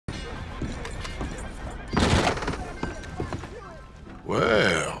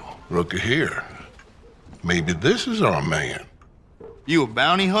Well, looky here. Maybe this is our man. You a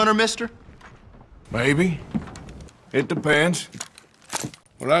bounty hunter, mister? Maybe. It depends.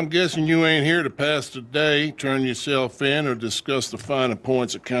 Well, I'm guessing you ain't here to pass the day, turn yourself in, or discuss the finer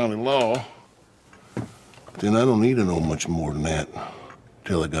points of county law. Then I don't need to know much more than that,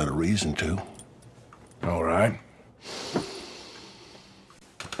 till I got a reason to. All right.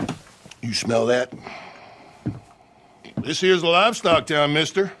 You smell that? This here's a livestock town,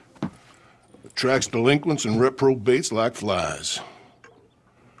 mister. Attracts delinquents and reprobates like flies.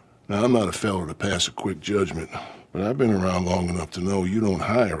 Now, I'm not a fellow to pass a quick judgment, but I've been around long enough to know you don't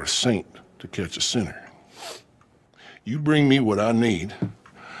hire a saint to catch a sinner. You bring me what I need,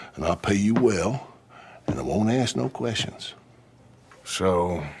 and I'll pay you well, and I won't ask no questions.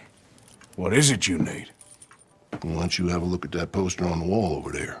 So, what is it you need? Why don't you have a look at that poster on the wall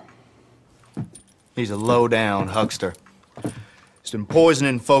over there? He's a low-down huckster. He's been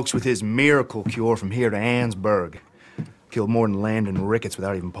poisoning folks with his miracle cure from here to Annesburg. Killed more than Landon Ricketts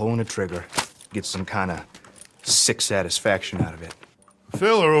without even pulling a trigger. Gets some kind of sick satisfaction out of it. The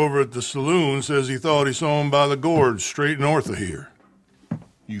fella over at the saloon says he thought he saw him by the gorge straight north of here.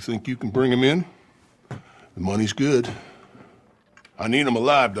 You think you can bring him in? The money's good. I need him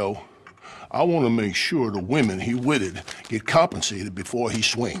alive, though. I want to make sure the women he witted get compensated before he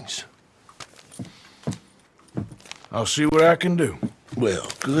swings. I'll see what I can do. Well,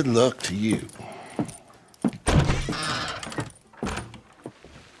 good luck to you.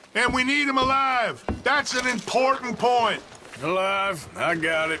 And we need him alive. That's an important point. Alive, I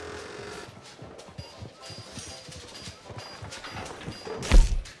got it.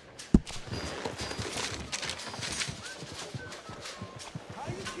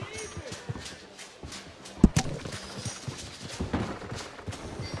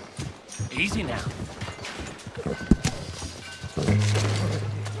 Easy now.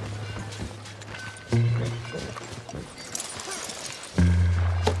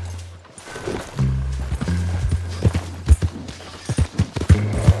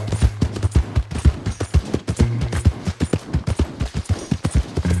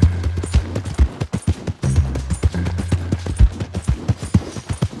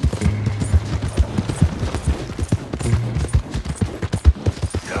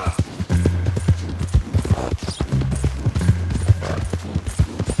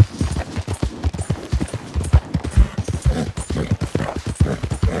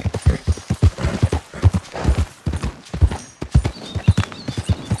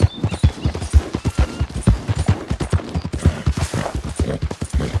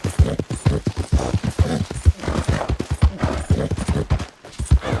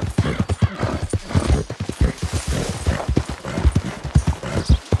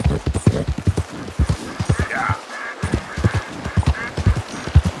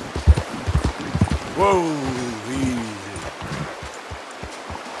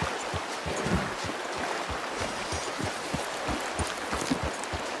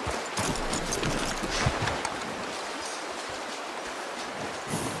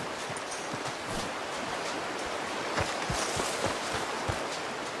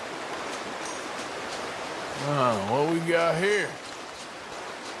 What we got here?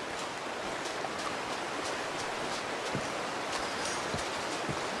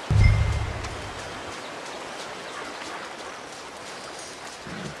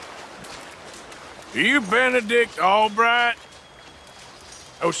 Are you Benedict Allbright?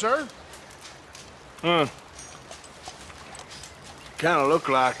 Oh, sir? Huh. Kinda look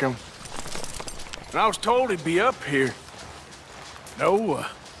like him. And I was told he'd be up here. No,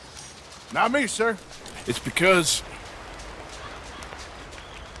 not me, sir. It's because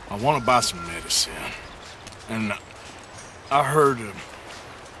I want to buy some medicine. And I heard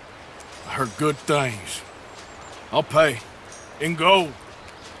good things. I'll pay in gold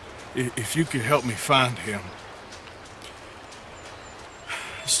if you could help me find him.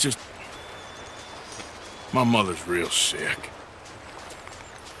 It's just my mother's real sick.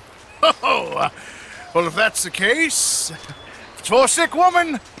 Oh, well, if that's the case, if it's for a sick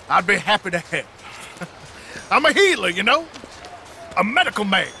woman, I'd be happy to help. I'm a healer, you know? A medical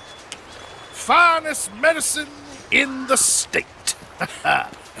man. Finest medicine in the state.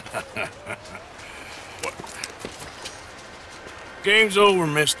 Game's over,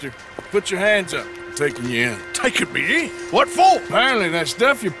 mister. Put your hands up. I'm taking you in. Taking me in? What for? Apparently that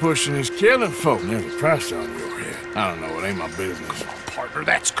stuff you're pushing is killing folk. There's a price on your head. I don't know. It ain't my business. Partner,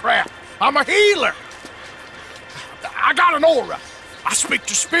 that's crap. I'm a healer. I got an aura. I speak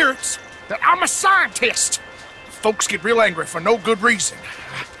to spirits. I'm a scientist. Folks get real angry for no good reason.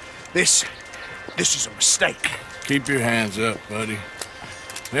 This is a mistake. Keep your hands up, buddy.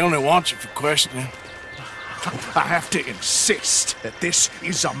 They only want you for questioning. I have to insist that this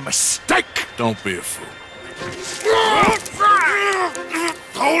is a mistake. Don't be a fool.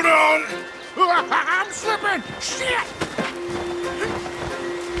 Hold on! I'm slipping! Shit!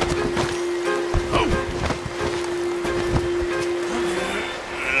 Oh,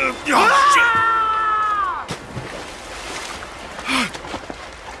 shit!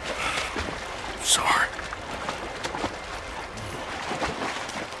 Sorry.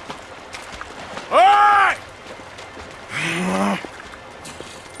 All right!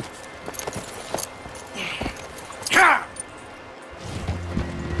 Come!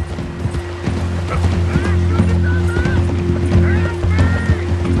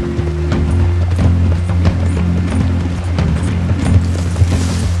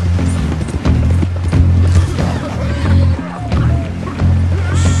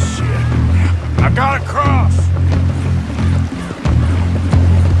 I gotta cross!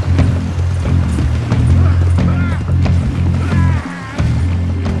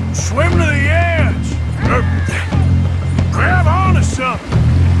 Swim to the edge! Grab onto something!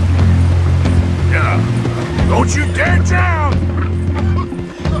 Don't you dare drown!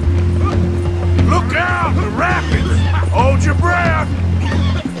 Look out, the rapids! Hold your breath!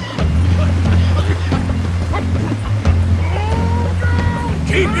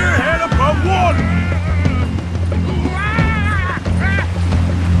 Keep your head above water!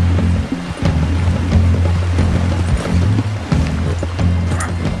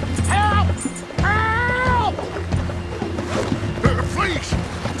 Help! Help! Please,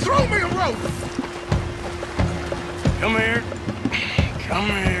 throw me a rope! Come here. Come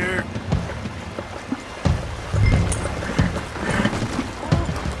here.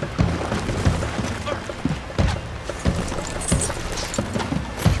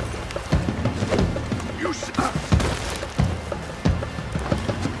 You stop!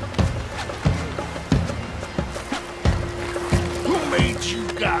 Who made you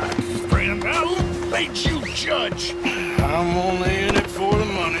God, friend? Who made you judge? I'm only in it for the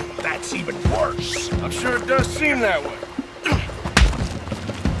money. That's even worse. I'm sure it does seem that way.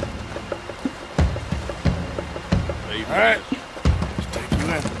 All right. Let's take you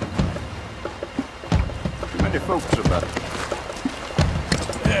in. Many folks about it.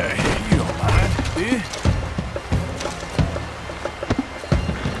 Yeah, you don't mind, do you?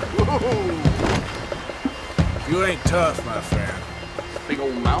 You ain't tough, my friend. Big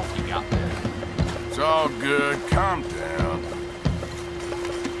old mouth you got there. It's all good. Calm down.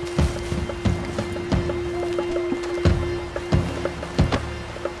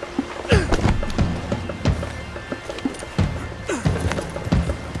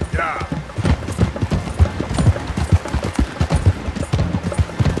 Yeah.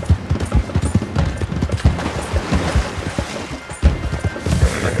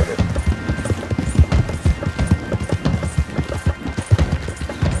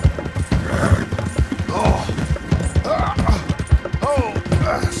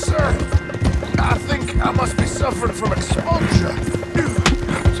 Sir, I think I must be suffering from exposure.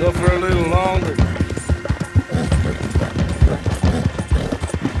 Suffer a little longer.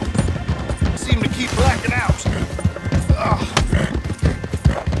 Seem to keep blacking out.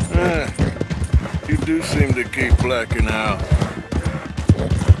 You do seem to keep blacking out.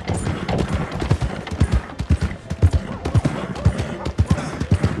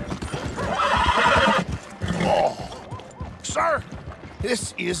 Sir,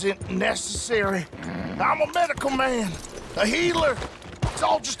 this isn't necessary. I'm a medical man, a healer. It's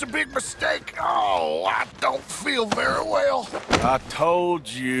all just a big mistake. Oh, I don't feel very well. I told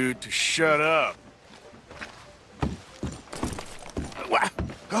you to shut up.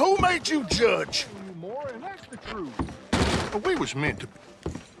 Who made you judge? We was meant to...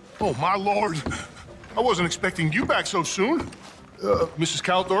 Oh, my lord. I wasn't expecting you back so soon. Mrs.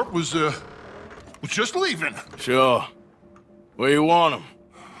 Calthorpe was just leaving. Sure. Where you want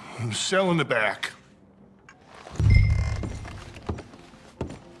him? Cell in the back.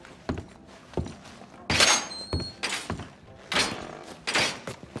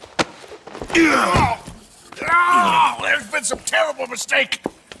 Oh, there's been some terrible mistake.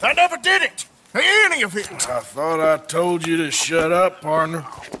 I never did it. Any of it. I thought I told you to shut up, partner.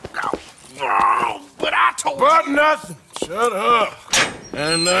 Oh, but I told But you. nothing. Shut up.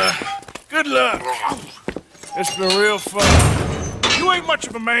 And, good luck. It's been real fun. You ain't much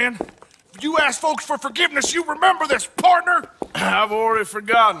of a man. You ask folks for forgiveness, you remember this, partner? I've already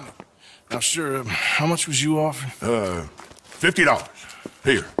forgotten. Now, sure, how much was you offering? $50.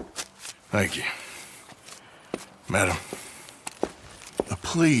 Here. Thank you. Madam.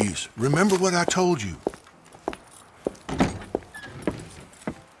 Please, remember what I told you.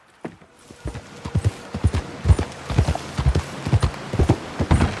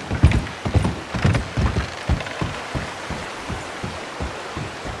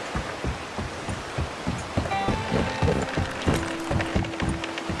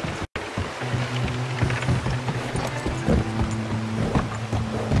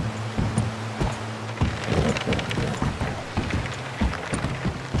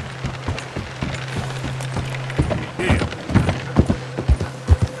 Yeah.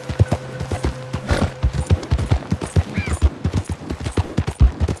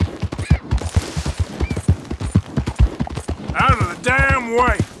 Out of the damn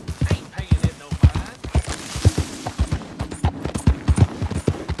way! Ain't paying it no mind.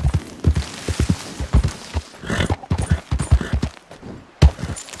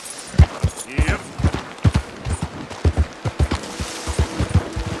 Yep.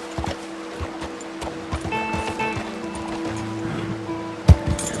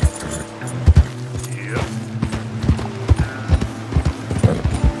 Yep.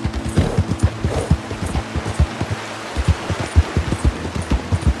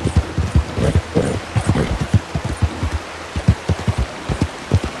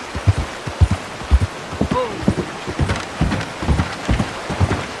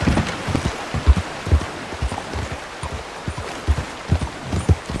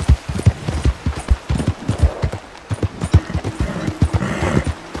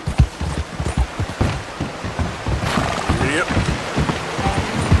 Yep.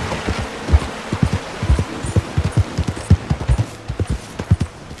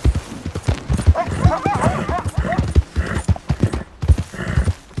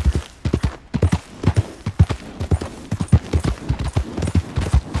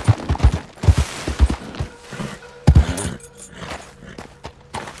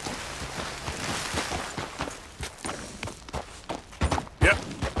 Yep.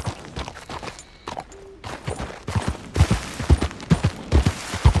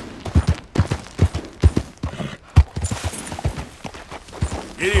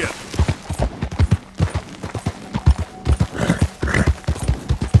 Giddy up.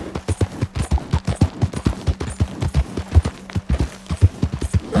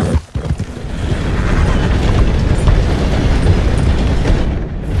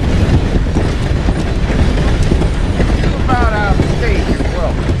 You about out of stage as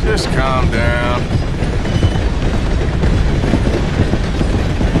well. Just calm down.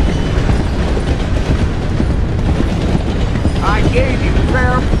 I gave you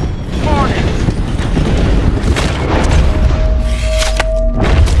fair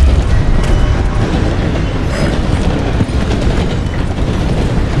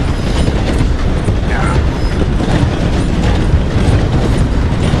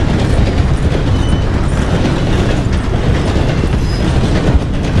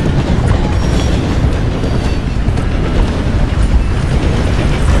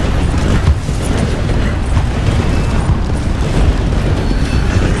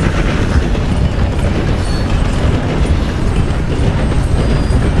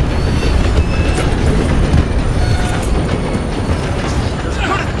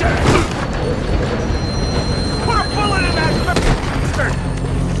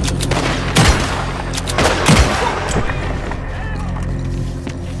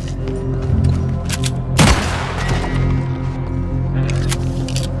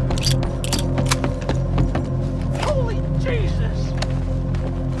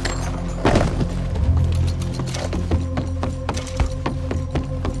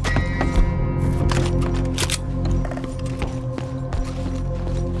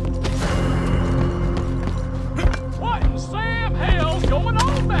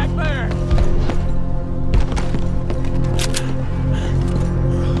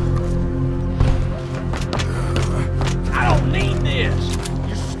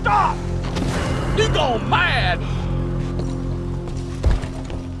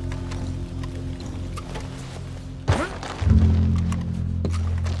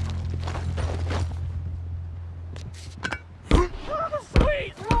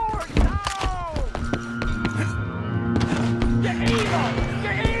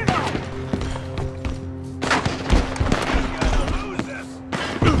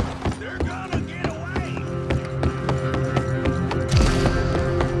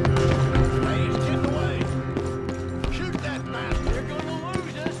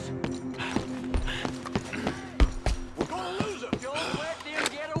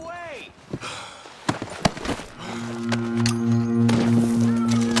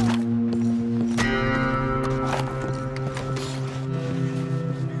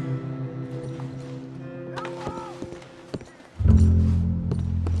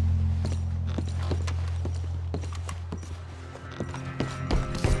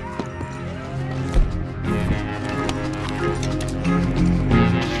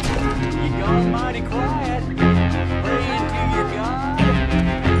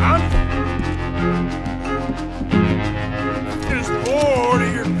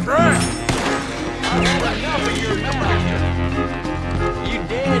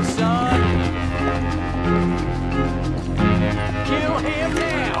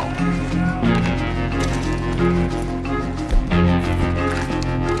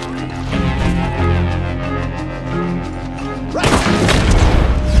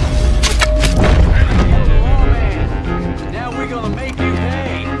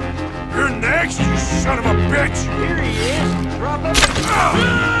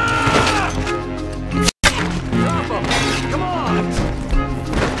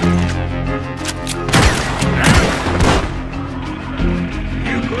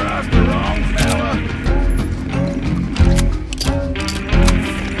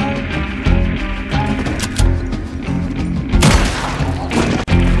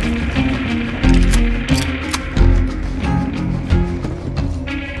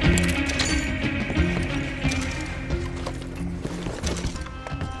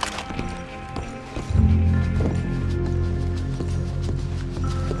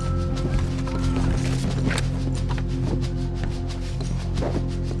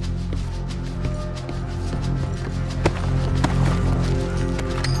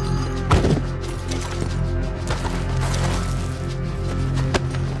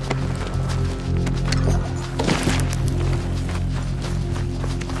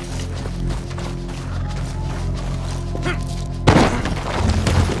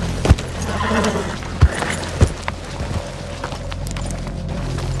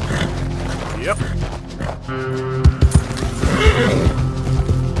Yep.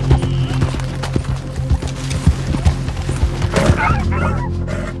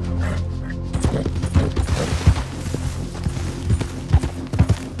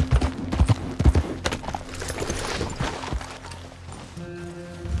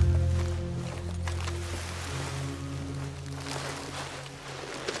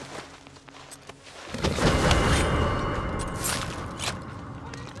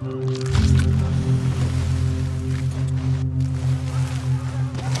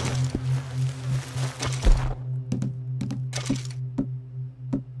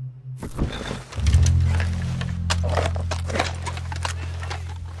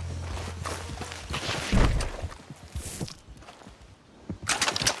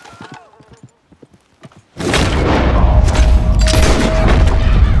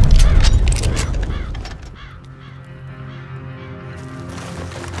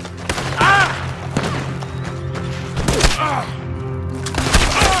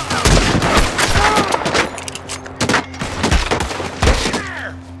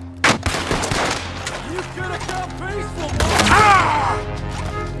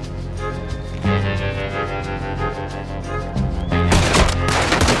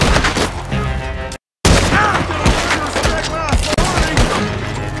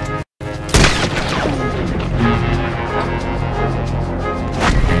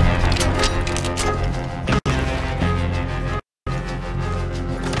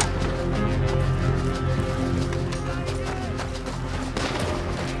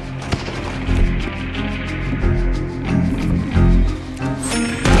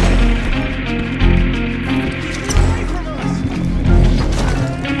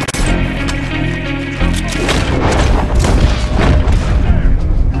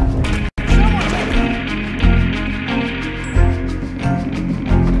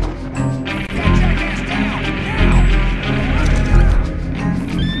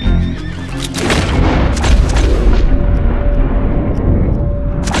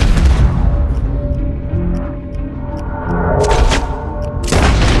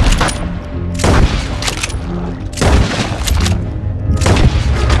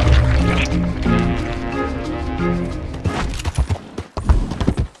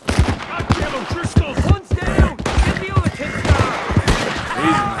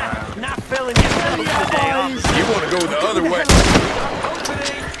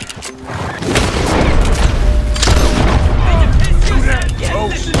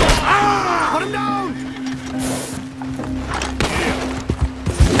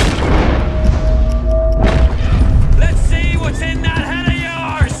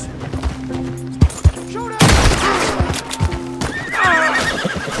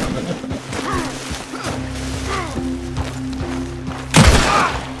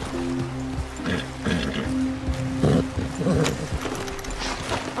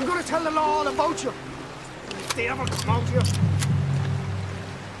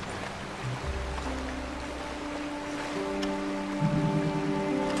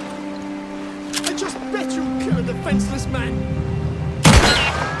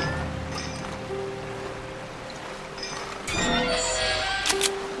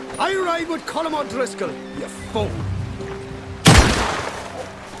 Driscoll, you fool.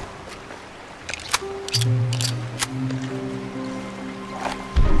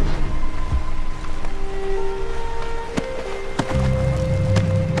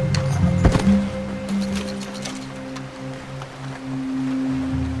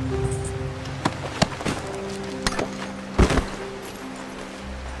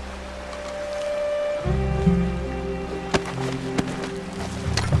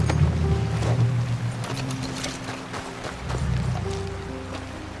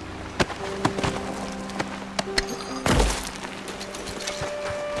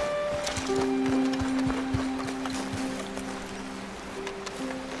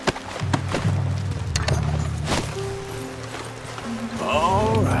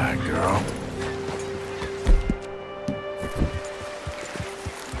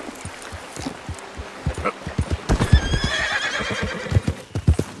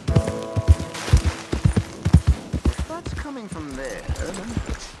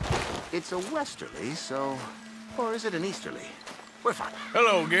 It's a westerly, so... Or is it an easterly? We're fine.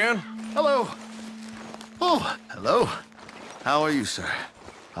 Hello again. Hello. Oh, hello. How are you, sir?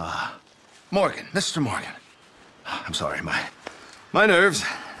 Morgan, Mr. Morgan. I'm sorry, my nerves.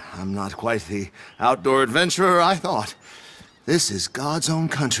 I'm not quite the outdoor adventurer I thought. This is God's own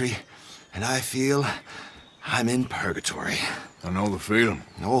country, and I feel I'm in purgatory. I know the feeling.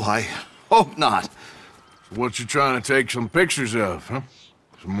 Oh, I hope not. So what you trying to take some pictures of, huh?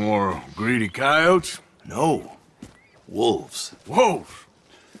 Some more greedy coyotes? No. Wolves. Wolves!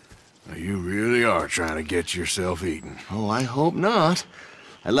 Now, you really are trying to get yourself eaten. Oh, I hope not.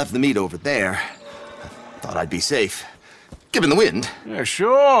 I left the meat over there. I thought I'd be safe. Given the wind. Yeah,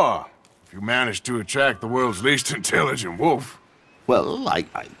 sure. If you manage to attract the world's least intelligent wolf. Well,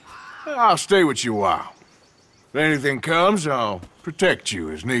 I'll stay with you a while. If anything comes, I'll protect you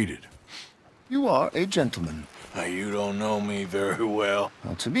as needed. You are a gentleman. Now, you don't know me very well.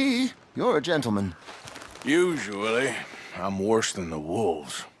 Well, to me, you're a gentleman. Usually, I'm worse than the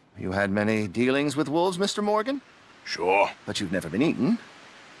wolves. You had many dealings with wolves, Mr. Morgan? Sure. But you've never been eaten.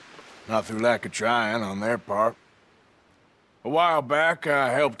 Not through lack of trying on their part. A while back, I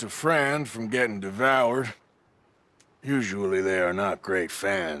helped a friend from getting devoured. Usually they are not great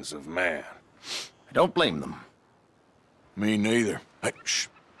fans of man. I don't blame them. Me neither. Hey, shh.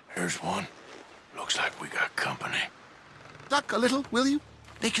 Here's one. Looks like we got company. Duck a little, will you?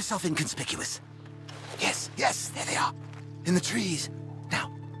 Make yourself inconspicuous. Yes, there they are. In the trees.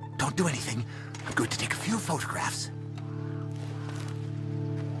 Now, don't do anything. I'm going to take a few photographs.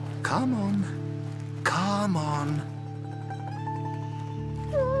 Come on. Come on.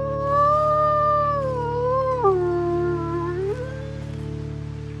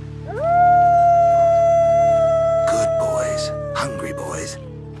 Good boys. Hungry boys.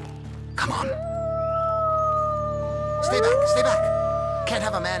 Come on. Stay back, stay back. Can't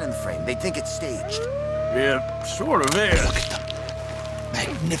have a man in the frame. They'd think it's staged. It sort of is. Look at them.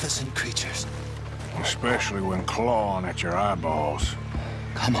 Magnificent creatures. Especially when clawing at your eyeballs.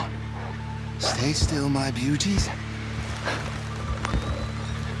 Come on. Stay still, my beauties.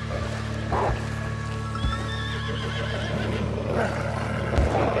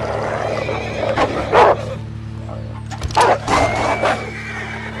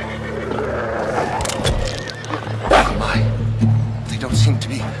 Oh my. They don't seem to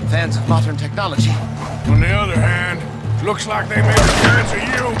be fans of modern technology. On the other hand, looks like they made fans of you.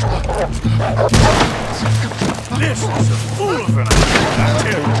 This is a fool of an idea, I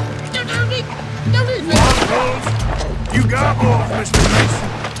tell you. Wolves. You got wolves, Mr. Mason.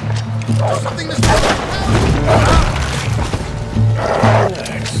 Do something, Mr.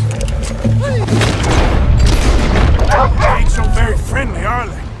 Thanks. They ain't so very friendly, are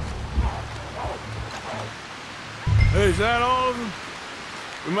they? Hey, is that all of them?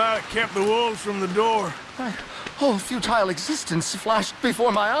 We might have kept the wolves from the door. My whole futile existence flashed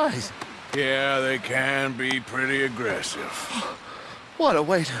before my eyes. Yeah, they can be pretty aggressive. What a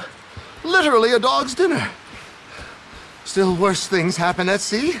way to... Literally a dog's dinner. Still worse things happen at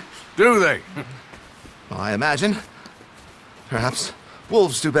sea? Do they? Well, I imagine. Perhaps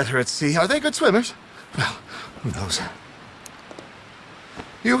wolves do better at sea. Are they good swimmers? Well, who knows?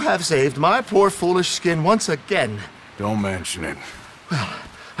 You have saved my poor foolish skin once again. Don't mention it. Well,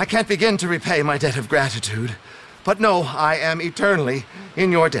 I can't begin to repay my debt of gratitude. But no, I am eternally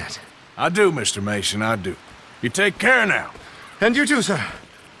in your debt. I do, Mr. Mason, I do. You take care now. And you too, sir.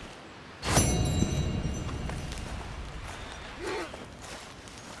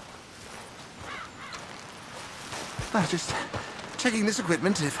 Just checking this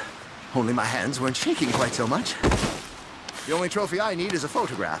equipment, if only my hands weren't shaking quite so much. The only trophy I need is a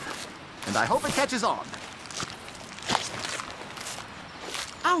photograph, and I hope it catches on.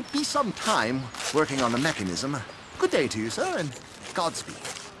 I'll be some time working on the mechanism. Good day to you, sir, and Godspeed.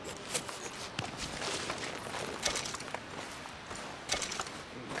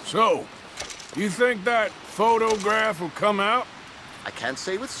 So, you think that photograph will come out? I can't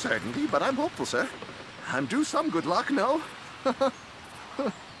say with certainty, but I'm hopeful, sir. I'm due some good luck, no?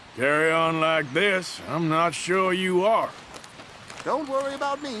 Carry on like this, I'm not sure you are. Don't worry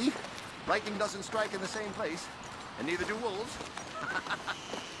about me. Lightning doesn't strike in the same place, and neither do wolves.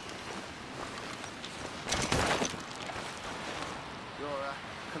 You're a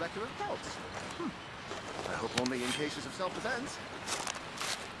collector of pelts. I hope only in cases of self-defense.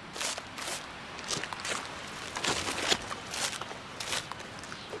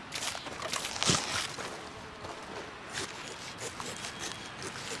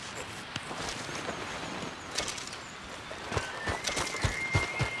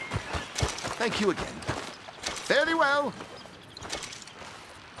 Thank you again. Fairly well.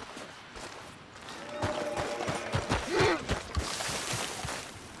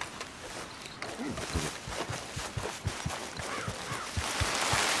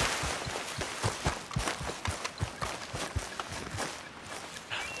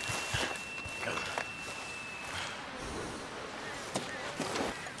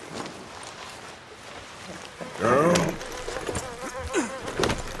 Girl?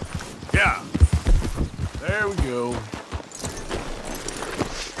 Yeah. There we go.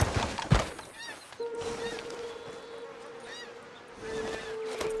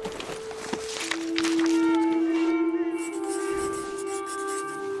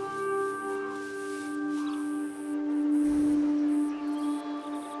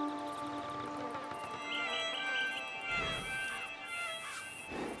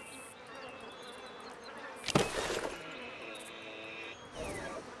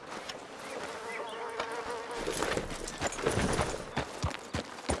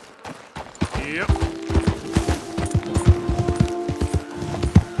 Yep.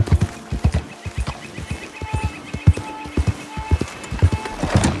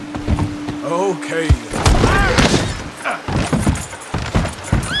 Okay.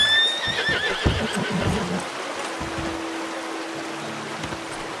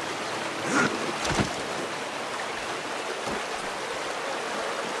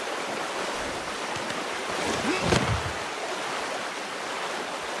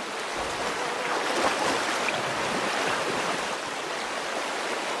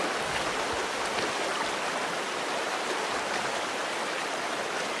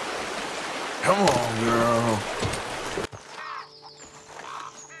 Come on, girl.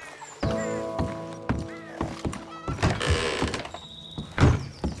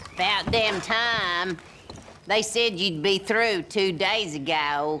 About damn time. They said you'd be through 2 days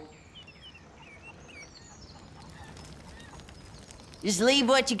ago. Just leave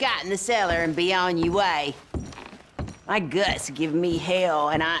what you got in the cellar and be on your way. My guts are giving me hell,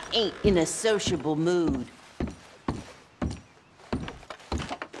 and I ain't in a sociable mood.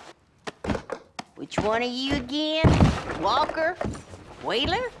 Which one are you again? Walker?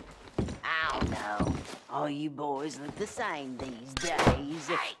 Wheeler? I don't know. All you boys look the same these days.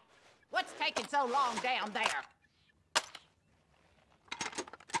 Hey, what's taking so long down there?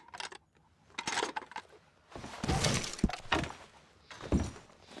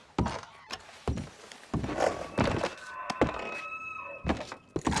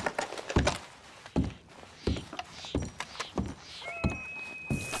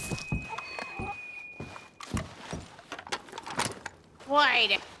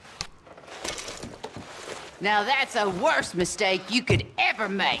 Wait. Now that's a worse mistake you could ever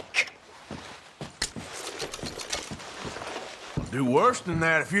make. Do worse than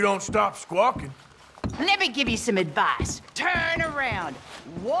that if you don't stop squawking. Let me give you some advice. Turn around.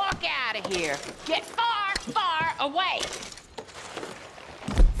 Walk out of here. Get far, far away.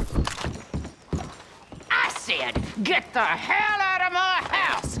 I said, get the hell out of my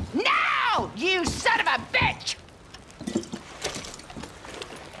house. Now, you son of a bitch!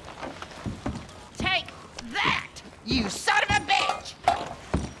 Take that, you son of a bitch!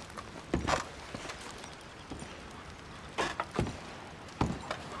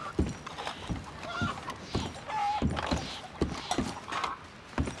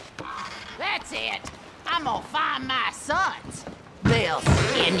 That's it. I'm gonna find my sons. They'll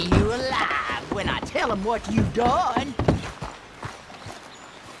skin you alive when I tell them what you've done.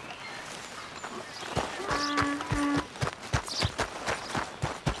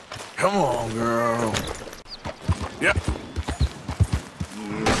 Come on, girl. Yep.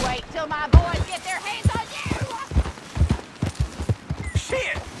 You wait till my boys get their hands on you!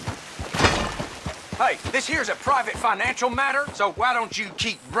 Shit! Hey, this here's a private financial matter, so why don't you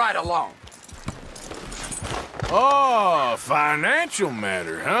keep right along? Oh, financial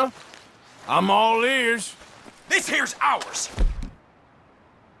matter, huh? I'm all ears. This here's ours!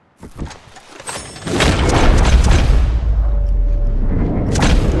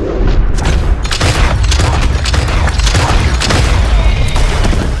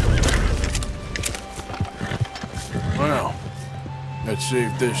 Well, let's see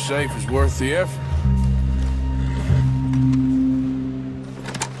if this safe is worth the effort.